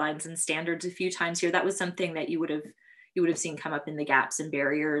guidelines and standards a few times here. That was something that you would have seen come up in the gaps and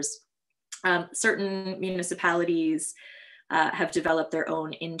barriers. Certain municipalities have developed their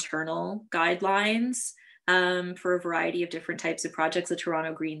own internal guidelines for a variety of different types of projects. The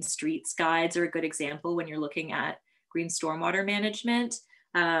Toronto Green Streets Guides are a good example when you're looking at green stormwater management.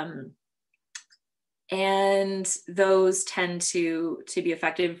 And those tend to be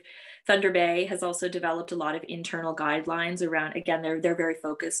effective. Thunder Bay has also developed a lot of internal guidelines around, again, they're very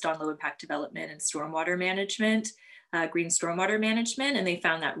focused on low impact development and stormwater management, green stormwater management, and they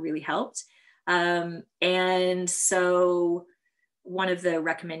found that really helped. And so one of the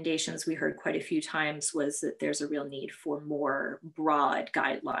recommendations we heard quite a few times was that there's a real need for more broad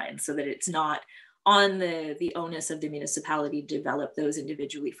guidelines, so that it's not on the onus of the municipality to develop those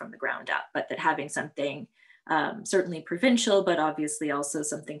individually from the ground up, but that having something certainly provincial, but obviously also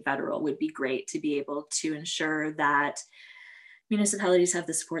something federal would be great, to be able to ensure that municipalities have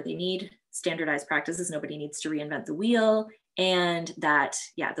the support they need, standardized practices, nobody needs to reinvent the wheel, and that,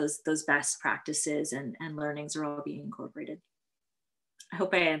 yeah, those best practices and learnings are all being incorporated. I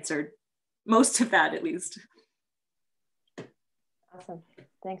hope I answered most of that, at least. Awesome.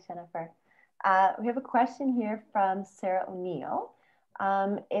 Thanks, Jennifer. We have a question here from Sarah O'Neill.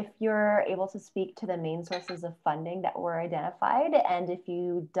 If you're able to speak to the main sources of funding that were identified, and if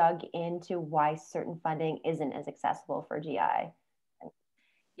you dug into why certain funding isn't as accessible for GI.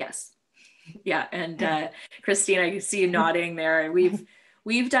 Yes. Yeah. And Christine, I see you nodding there.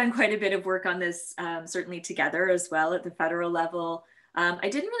 We've done quite a bit of work on this, certainly together as well at the federal level. I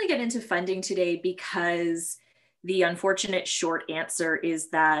didn't really get into funding today because the unfortunate short answer is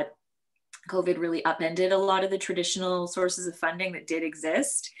that COVID really upended a lot of the traditional sources of funding that did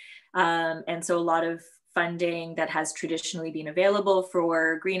exist. And so a lot of funding that has traditionally been available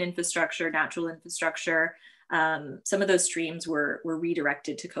for green infrastructure, natural infrastructure, some of those streams were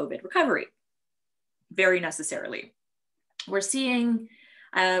redirected to COVID recovery, very necessarily. We're seeing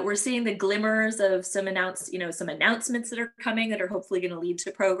the glimmers of some announcements that are coming that are hopefully going to lead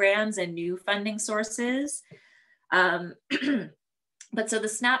to programs and new funding sources. But so the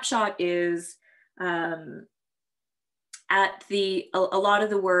snapshot is a lot of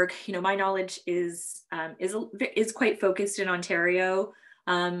the work, you know, my knowledge is quite focused in Ontario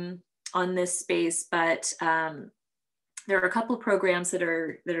on this space, but there are a couple of programs that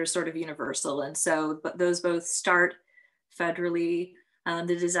are sort of universal. And so, but those both start federally.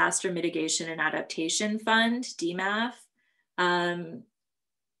 The Disaster Mitigation and Adaptation Fund, DMAF,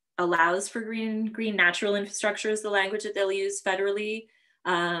 allows for green natural infrastructure is the language that they'll use federally.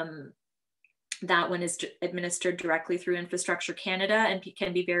 That one is administered directly through Infrastructure Canada and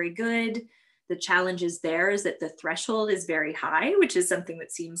can be very good. The challenges there is that the threshold is very high, which is something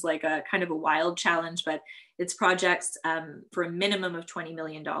that seems like a kind of a wild challenge, but it's projects for a minimum of $20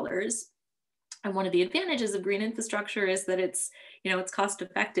 million. And one of the advantages of green infrastructure is that it's cost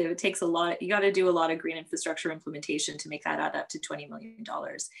effective. It takes a lot, you got to do a lot of green infrastructure implementation to make that add up to $20 million.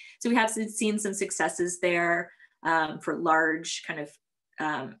 So we have seen some successes there for large kind of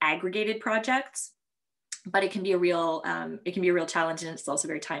aggregated projects, but it can be a real challenge, and it's also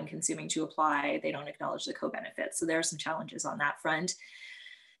very time consuming to apply. They don't acknowledge the co-benefits. So there are some challenges on that front.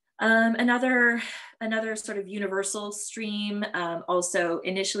 Another sort of universal stream, also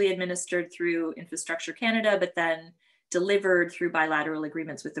initially administered through Infrastructure Canada, but then delivered through bilateral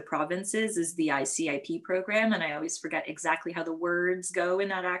agreements with the provinces, is the ICIP program. And I always forget exactly how the words go in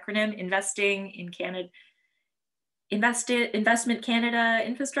that acronym. Investment Canada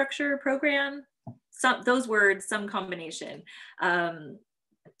Infrastructure Program. Those words, some combination. The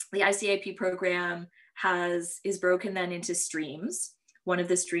ICIP program is broken then into streams. One of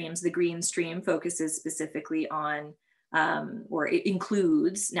the streams, the green stream, focuses specifically on, or it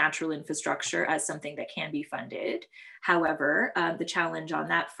includes natural infrastructure as something that can be funded. However, the challenge on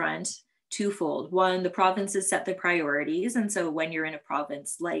that front, twofold. One, the provinces set the priorities. And so when you're in a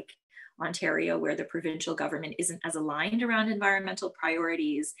province like Ontario, where the provincial government isn't as aligned around environmental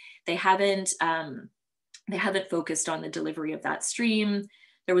priorities, they haven't focused on the delivery of that stream.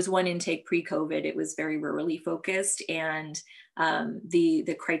 there was one intake pre-COVID. It was very rurally focused, and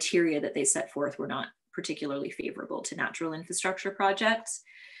the criteria that they set forth were not particularly favorable to natural infrastructure projects.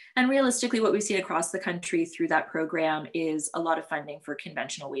 And realistically, what we see across the country through that program is a lot of funding for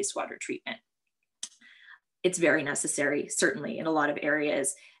conventional wastewater treatment. It's very necessary, certainly, in a lot of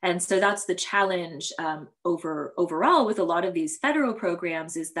areas. And so that's the challenge overall with a lot of these federal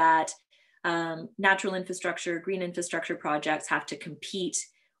programs, is that natural infrastructure, green infrastructure projects have to compete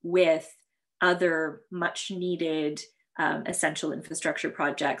with other much needed essential infrastructure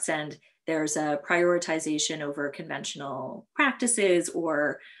projects. And there's a prioritization over conventional practices,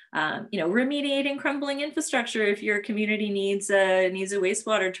 or remediating crumbling infrastructure. If your community needs a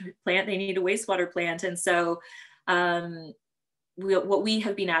wastewater plant, they need a wastewater plant. And so what we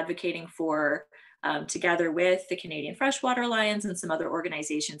have been advocating for, together with the Canadian Freshwater Alliance and some other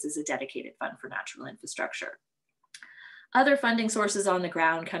organizations, is a dedicated fund for natural infrastructure. Other funding sources on the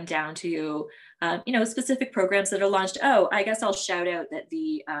ground come down to specific programs that are launched. Oh, I guess I'll shout out that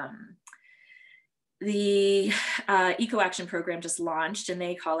the Eco Action program just launched, and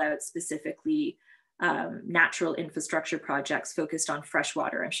they call out specifically natural infrastructure projects focused on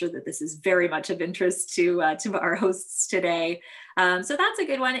freshwater. I'm sure that this is very much of interest to our hosts today. So that's a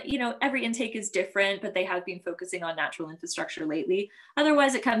good one. Every intake is different, but they have been focusing on natural infrastructure lately.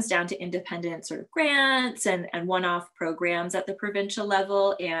 Otherwise, it comes down to independent sort of grants and one-off programs at the provincial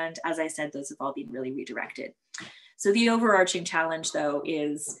level. And as I said, those have all been really redirected. So the overarching challenge, though,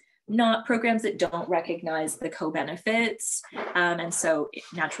 is not programs that don't recognize the co-benefits. And so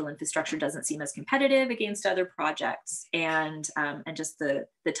natural infrastructure doesn't seem as competitive against other projects, and just the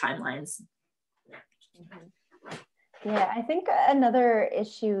timelines. Yeah, I think another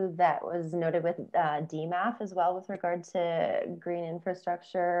issue that was noted with DMAF as well with regard to green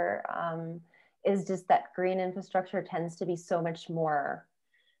infrastructure is just that green infrastructure tends to be so much more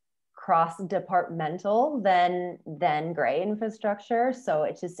cross-departmental than gray infrastructure. So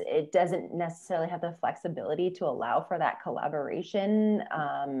it doesn't necessarily have the flexibility to allow for that collaboration,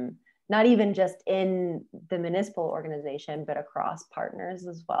 not even just in the municipal organization, but across partners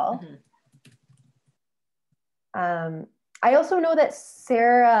as well. Mm-hmm. I also know that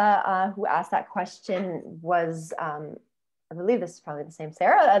Sarah, who asked that question, was, I believe this is probably the same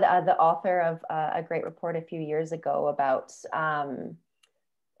Sarah, the author of a great report a few years ago about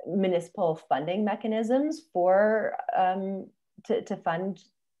municipal funding mechanisms for to fund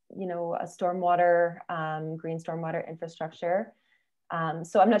a stormwater, green stormwater infrastructure.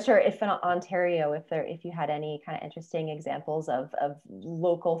 So I'm not sure if in Ontario, if you had any kind of interesting examples of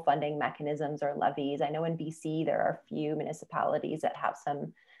local funding mechanisms or levies. I know in BC there are a few municipalities that have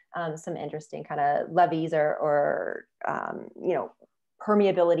some interesting kind of levies or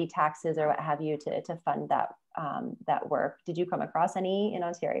permeability taxes or what have you to fund that work. Did you come across any in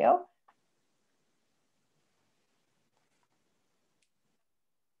Ontario?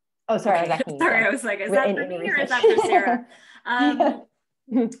 Oh, sorry, I was asking you. Sorry, I was like, is that for me or is that for Sarah?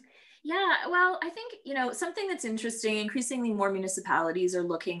 Yeah, well, I think, something that's interesting, increasingly more municipalities are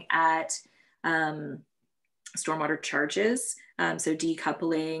looking at stormwater charges. So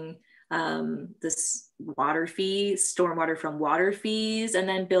decoupling this water fee, stormwater from water fees, and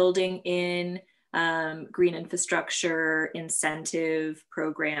then building in green infrastructure incentive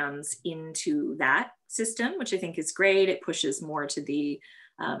programs into that system, which I think is great. It pushes more to the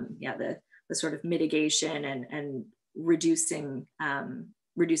sort of mitigation and reducing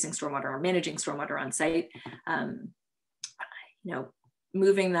stormwater or managing stormwater on site.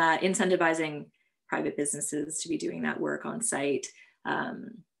 Moving that, incentivizing private businesses to be doing that work on site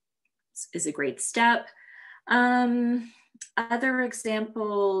is a great step. Other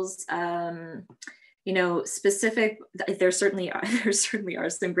examples, specific, there certainly are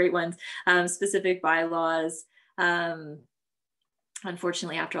some great ones, specific bylaws.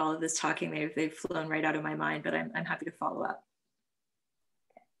 Unfortunately, after all of this talking, they've flown right out of my mind, but I'm happy to follow up.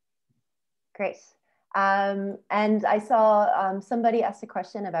 Great. And I saw somebody asked a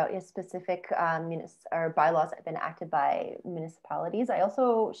question about specific bylaws that have been acted by municipalities. I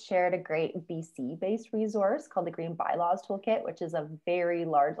also shared a great BC-based resource called the Green Bylaws Toolkit, which is a very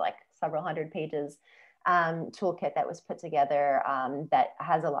large, like several hundred pages toolkit that was put together that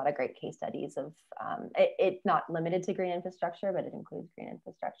has a lot of great case studies of, it's not limited to green infrastructure, but it includes green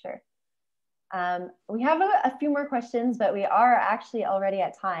infrastructure. We have a few more questions, but we are actually already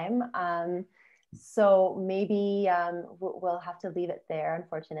at time. So maybe we'll have to leave it there,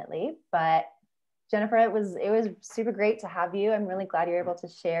 unfortunately. But Jennifer, it was super great to have you. I'm really glad you're able to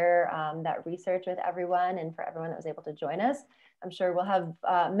share that research with everyone and for everyone that was able to join us. I'm sure we'll have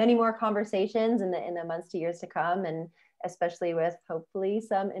many more conversations in the months to years to come, and especially with hopefully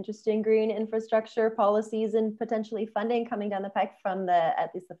some interesting green infrastructure policies and potentially funding coming down the pike from at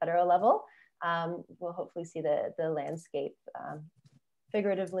least the federal level. We'll hopefully see the landscape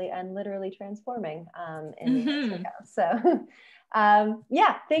figuratively and literally transforming in the years to come. So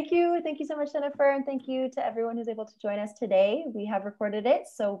yeah, thank you so much, Jennifer, and thank you to everyone who's able to join us today. We have recorded it,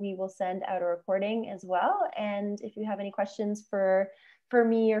 so we will send out a recording as well. And if you have any questions for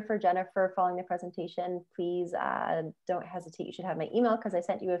me or for Jennifer following the presentation, please don't hesitate. You should have my email because I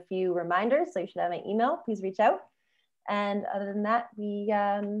sent you a few reminders, so you should have my email. Please reach out. And other than that, we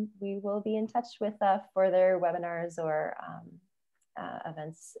will be in touch with further webinars or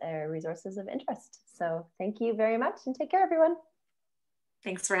events or resources of interest. So thank you very much and take care, everyone.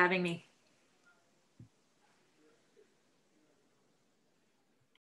 Thanks for having me.